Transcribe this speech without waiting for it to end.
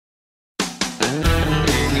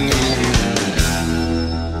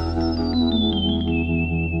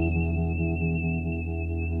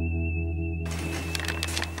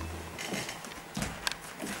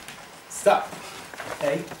Sup?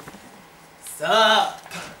 Hey? Sup?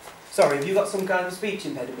 Sorry, have you got some kind of speech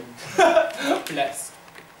impediment? Bless.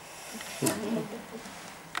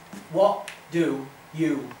 What do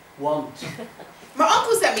you want? My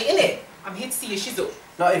uncle sent me, innit? I'm here to see your shizzle.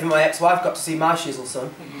 Not even my ex-wife got to see my shizzle,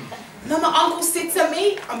 son. No, my uncle Sid sent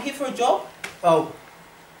me. I'm here for a job. Oh.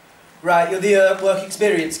 Right, you're the work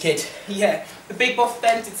experience kid. Yeah, the big boss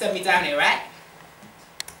Ben did send me down here, right?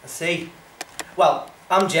 I see. Well,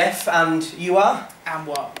 I'm Jeff, and you are? And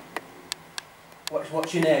what?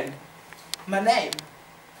 What's your name? My name?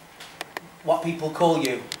 What people call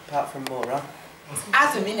you, apart from Mora? It's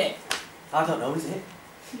Adam, innit? I don't know, is it?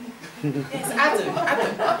 Yes, Adam.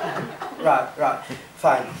 Right,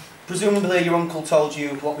 fine. Presumably your uncle told you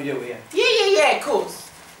what we do here? Yeah, of course.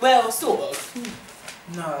 Well, sort of.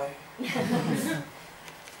 No.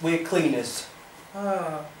 We're cleaners.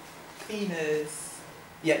 Oh, cleaners.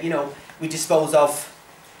 Yeah, you know, we dispose of...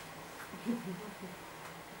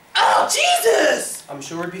 Oh, Jesus! I'm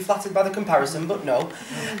sure he'd be flattered by the comparison, but no.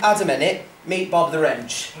 Adam in it, meet Bob the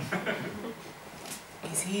Wrench.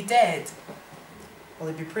 Is he dead? Well,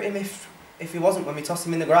 he'd be pretty miffed if he wasn't when we tossed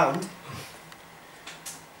him in the ground.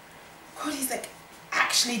 God, he's like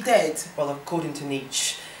actually dead. Well, according to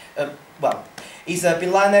Nietzsche, well, he's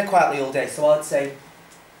been lying there quietly all day, so I'd say,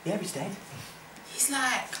 yeah, he's dead. He's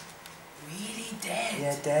like really dead.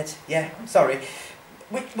 Yeah, dead. Yeah, sorry.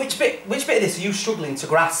 Which bit of this are you struggling to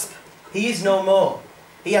grasp? He is no more.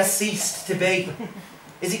 He has ceased to be.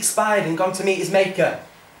 He's expired and gone to meet his maker.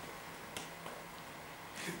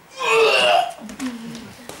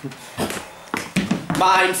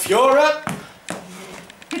 Mein Führer!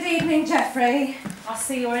 Good evening, Geoffrey. I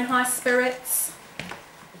see you're in high spirits.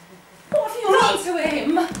 What have you done to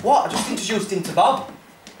him? What? I just introduced him to Bob.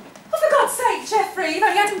 Oh, for God's sake, Geoffrey, you've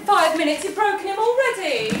only had him 5 minutes, you've broken him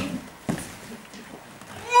already.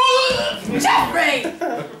 Geoffrey!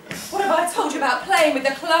 What have I told you about playing with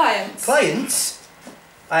the clients? Clients?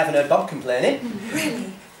 I haven't heard Bob complaining.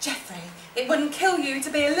 Really, Geoffrey, it wouldn't kill you to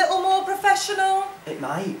be a little more professional? It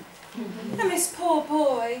might. And this poor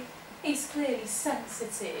boy, he's clearly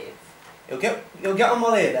sensitive. You'll get on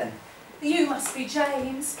well here then. You must be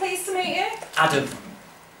James. Pleased to meet you. Adam.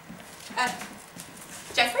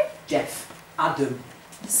 Geoffrey? Jeff. Adam.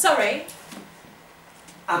 Sorry.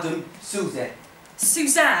 Adam. Susie.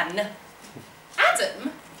 Suzanne.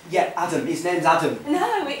 Adam? Yeah, Adam. His name's Adam.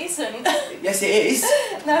 No, it isn't. Yes, it is.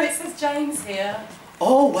 No, it says James here.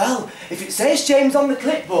 Oh, well, if it says James on the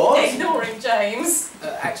clipboard... Ignore him, James.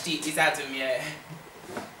 Actually, it's Adam, yeah.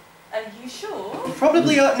 Are you sure? He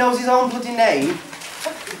probably knows his own bloody name.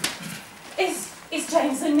 Is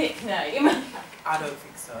James a nickname? I don't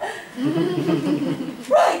think so.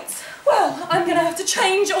 Right. Well, I'm going to have to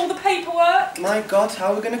change all the paperwork. My God,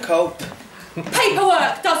 how are we going to cope?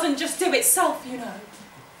 Paperwork doesn't just do itself, you know.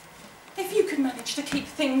 If you could manage to keep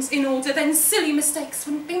things in order, then silly mistakes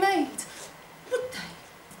wouldn't be made, would they?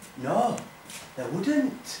 No, they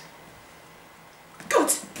wouldn't.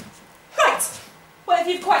 Good. Right. Well, if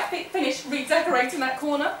you've quite finished redecorating that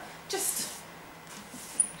corner, just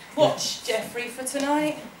watch Geoffrey for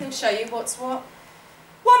tonight. He'll show you what's what.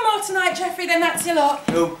 One more tonight, Geoffrey, then that's your lot.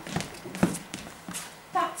 Who?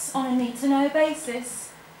 That's on a need-to-know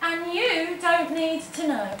basis. And you don't need to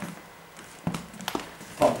know.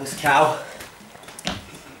 Pompous cow.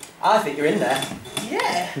 I think you're in there.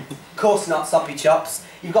 Yeah. Of course not, soppy chops.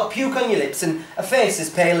 You've got puke on your lips and a face as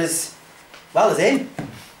pale as... well, as him.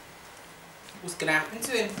 What's going to happen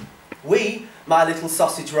to him? We, my little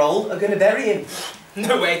sausage roll, are going to bury him.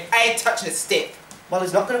 No way. I ain't touching a stick. Well,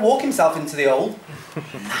 he's not going to walk himself into the hole.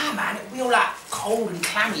 Nah, man. It'll be all like cold and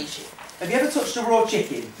clammy and shit. Have you ever touched a raw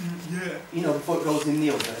chicken? Yeah. You know, before it goes in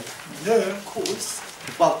the oven? Yeah, of course.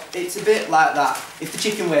 Well, it's a bit like that. If the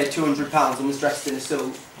chicken weighed £200 and was dressed in a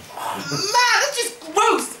suit. Oh, man, that's just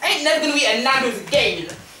gross. I ain't never going to eat a Nando's again.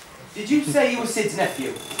 Did you say you were Sid's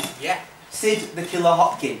nephew? Yeah. Sid the Killer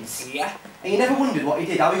Hopkins? Yeah. And you never wondered what he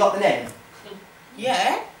did, how he got the name?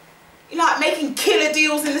 Yeah. You like making killer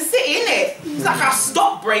deals in the city, innit? He's like a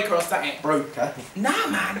stockbreaker or something. Broker? Nah,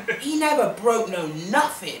 man. He never broke no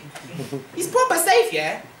nothing. He's proper safe,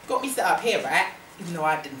 yeah? Got me set up here, right? Even though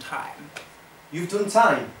I didn't time. You've done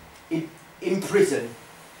time? In prison?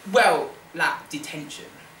 Well, like, detention.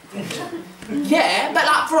 Yeah, but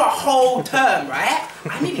like for a whole term, right?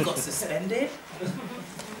 I nearly got suspended.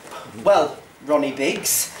 Well, Ronnie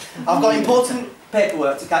Biggs, I've got important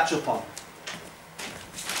paperwork to catch up on.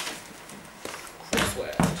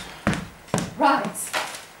 Crossword. Right.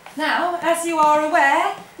 Now, as you are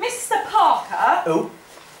aware, Mr. Parker... Who?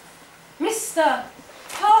 Mr.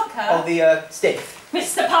 Parker... Oh, the stiff.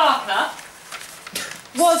 Mr. Parker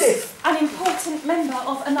was Stiff. an important member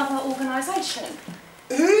of another organisation.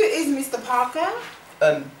 Who is Mr. Parker?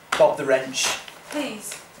 Bob the Wrench.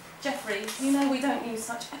 Please, Geoffrey, you know we don't use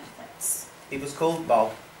such epithets. He was called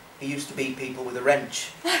Bob. He used to beat people with a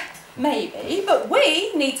wrench. Maybe, but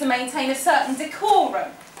we need to maintain a certain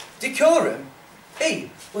decorum. Decorum?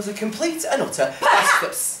 He was a complete and utter...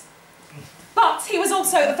 Perhaps! But he was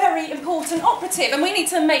also a very important operative, and we need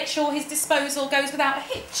to make sure his disposal goes without a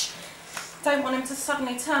hitch. Don't want him to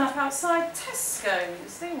suddenly turn up outside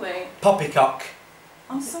Tesco's, do we? Poppycock.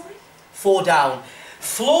 I'm sorry? 4 down.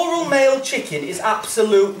 Floral male chicken is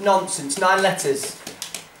absolute nonsense. 9 letters.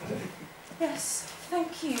 Yes,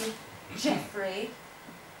 thank you, Geoffrey.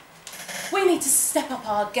 We need to step up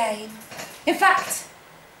our game. In fact,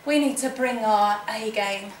 we need to bring our A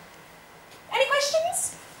game. Any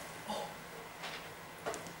questions?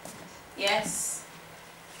 Yes.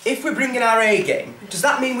 If we're bringing our A game, does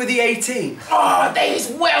that mean we're the A team? Oh, they is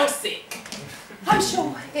well sick. I'm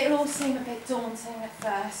sure it'll all seem a bit daunting at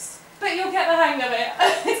first, but you'll get the hang of it.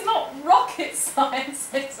 It's not rocket science,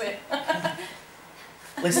 is it?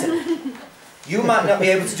 Listen, you might not be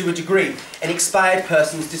able to do a degree in expired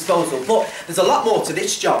persons disposal, but there's a lot more to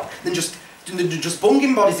this job than just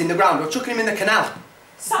bunging bodies in the ground or chucking them in the canal.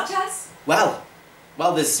 Such as? Well,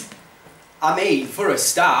 there's... I mean, for a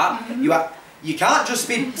start, you can't just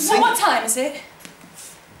be... What time is it?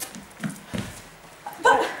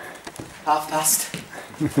 But... 1:30.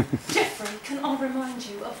 Geoffrey, can I remind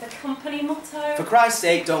you of the company motto? For Christ's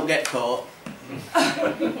sake, don't get caught.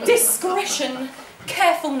 Discretion,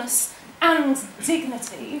 carefulness and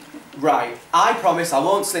dignity. Right, I promise I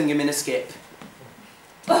won't sling him in a skip.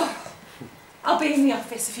 Oh, I'll be in the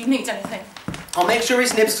office if you need anything. I'll make sure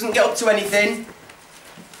his nibs doesn't get up to anything.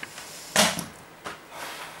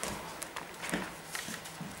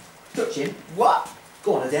 Touch him? What?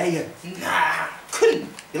 Go on, I dare you. Nah, couldn't.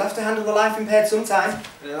 You'll have to handle the life impaired sometime.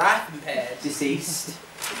 Life impaired. Deceased.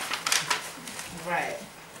 Right.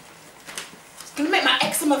 It's gonna make my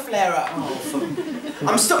eczema flare up. Oh, fuck.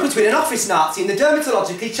 I'm stuck between an office Nazi and the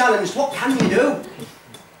dermatologically challenged. What can you do?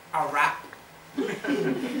 I'll rap.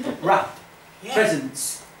 Rap. Yeah.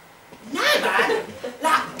 Presents. Nah, man.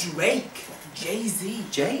 Like Drake. Jay-Z.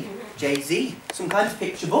 Jay-Z. Some kind of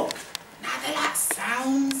picture book. Nah, they're like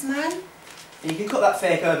sounds, man. And you can cut that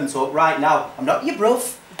fake urban talk right now. I'm not your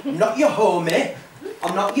bruv. I'm not your homie.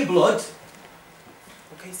 I'm not your blood.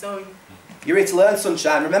 Okay, so You're here to learn,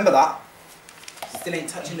 sunshine. Remember that. still ain't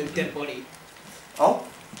touching no dead body. Oh?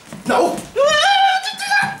 No! What did you do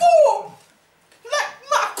that for? Like,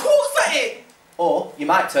 my caught at it. Or you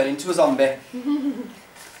might turn into a zombie.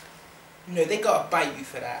 No, they gotta bite you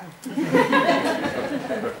for that.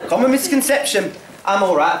 Common misconception. I'm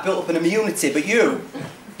alright, I've built up an immunity, but you?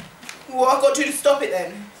 What I got to do to stop it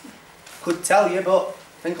then? Could tell you, but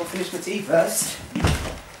I think I'll finish my tea first.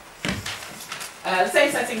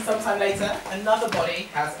 Same setting sometime later, another body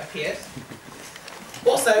has appeared.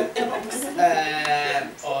 Also, in a box,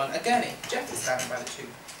 on a gurney. Jeff is standing by the tube.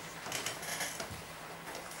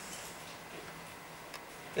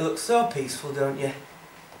 You look so peaceful, don't you?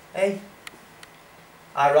 Hey?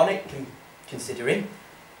 Ironic, considering.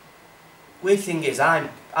 Weird thing is, I'm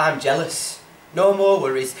jealous. No more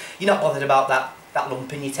worries. You're not bothered about that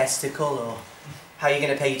lump in your testicle or how you're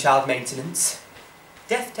going to pay your child maintenance.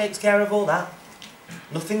 Death takes care of all that.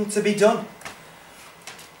 Nothing to be done.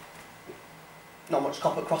 Not much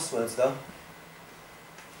cop at crosswords, though.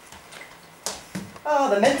 Oh,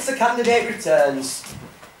 the Mensa candidate returns.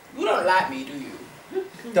 You don't like me, do you?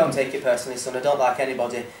 Don't take it personally, son. I don't like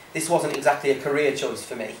anybody. This wasn't exactly a career choice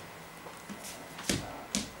for me.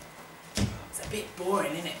 It's a bit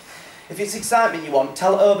boring, isn't it? If it's excitement you want,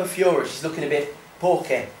 tell Olver Fury she's looking a bit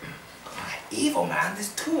porky. Evil, man.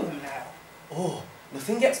 There's 2 of them now. Oh,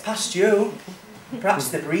 nothing gets past you. Perhaps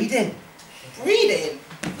they're breeding. Breeding?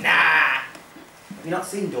 Nah. Have you not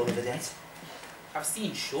seen Dawn of the Dead? I've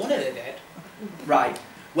seen Shaun of the Dead. Right.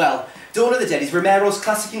 Well, Dawn of the Dead is Romero's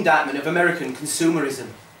classic indictment of American consumerism.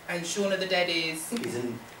 And Shaun of the Dead is...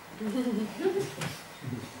 Isn't...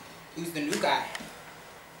 Who's the new guy?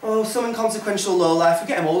 Oh, some inconsequential lowlife. We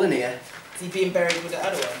get them all in here. Is he being buried with the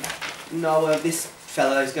other one? No, this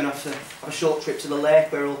fella is going to have to have a short trip to the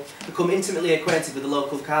lake where he'll become intimately acquainted with the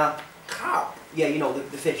local carp. Carp? Yeah, you know,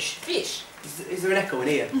 the fish. Fish? Is there an echo in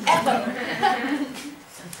here? Echo?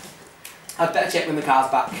 I'd better check when the car's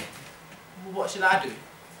back. What should I do?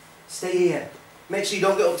 Stay here. Make sure you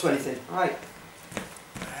don't get up to anything. Alright.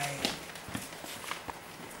 Right.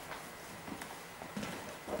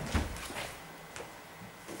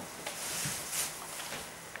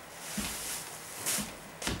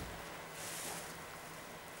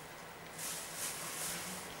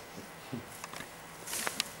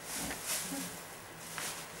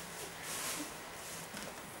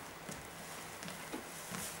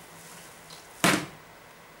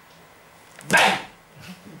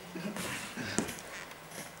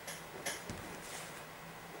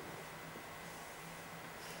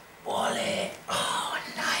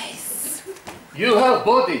 You have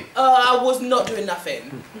body. I was not doing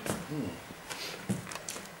nothing.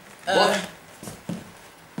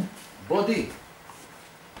 Body.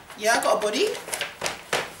 Yeah, I got a body.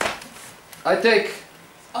 I take.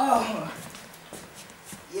 Oh.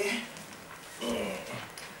 Yeah.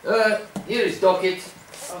 Here is docket.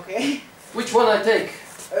 Okay. Which one I take?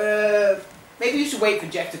 Maybe you should wait for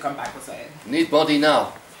Jeff to come back or something. Need body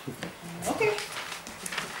now. Okay.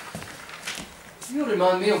 You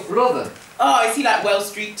remind me of brother. Oh, is he like Wells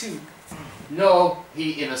Street too? No,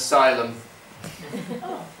 he in asylum.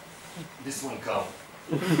 Oh. This one come.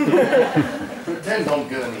 Pretend on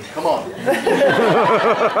Gurney. Come on.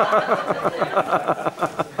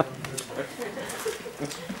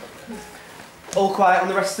 All quiet on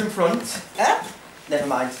the rest in front. Huh? Never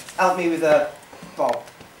mind. Help me with Bob.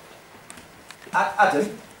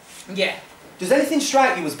 Adam, Yeah. does anything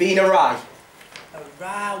strike you as being awry?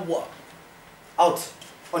 Awry what? Odd,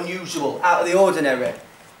 unusual, out of the ordinary?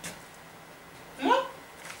 What?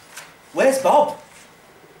 Where's Bob?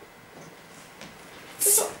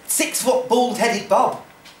 6 foot bald-headed Bob.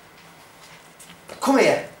 Come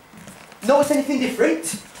here. Notice anything different?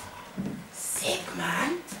 Sick,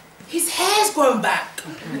 man. His hair's grown back.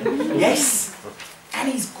 Yes. And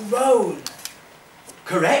he's grown.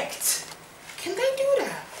 Correct. Can they do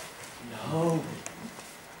that? No.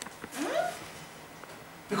 Huh?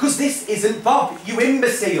 Because this isn't Bob, you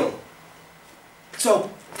imbecile. So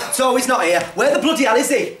he's not here. Where the bloody hell is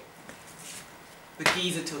he? The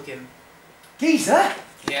geezer took him. Geezer?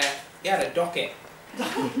 Yeah, he had a docket.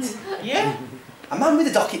 Yeah. A man with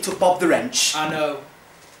a docket took Bob the wrench. I know.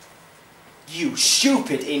 You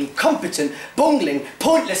stupid, incompetent, bungling,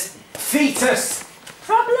 pointless fetus!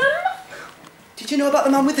 Problem? Did you know about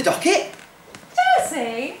the man with the docket?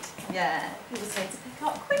 Jersey? Yeah, he was here to pick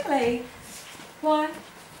up quickly. Why?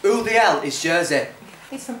 Who the hell is Jersey?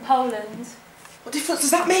 He's from Poland. What difference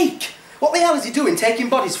does that make? What the hell is he doing taking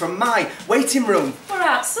bodies from my waiting room? We're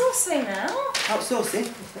outsourcing now.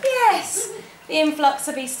 Outsourcing? Yes. The influx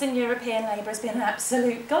of Eastern European labour has been an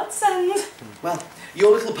absolute godsend. Well,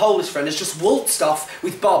 your little Polish friend has just waltzed off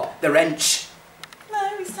with Bob the wrench.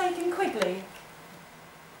 No, he's taking Quigley.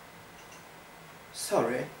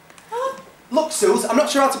 Sorry. Huh? Look, Suze, I'm not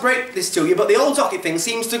sure how to break this to you, but the old docket thing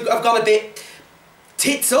seems to have gone a bit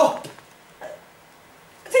tits up.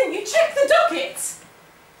 Didn't you check the docket?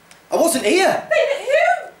 I wasn't here. Then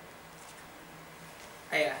who?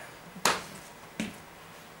 Hey,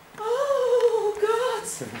 Oh, God.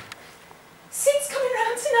 Sid's coming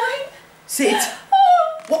round tonight. Sid?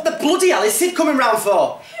 Oh, What the bloody hell is Sid coming round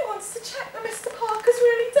for? he wants to check that Mr. Parker's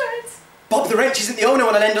really dead. Bob the wrench isn't the only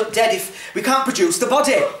one I'll end up dead if we can't produce the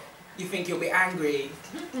body. you think you'll be angry?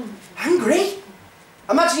 Angry?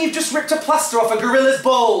 Imagine you've just ripped a plaster off a gorilla's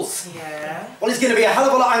balls. Yeah. Well, he's going to be a hell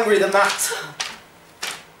of a lot angrier than that.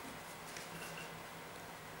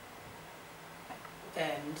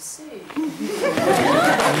 And see.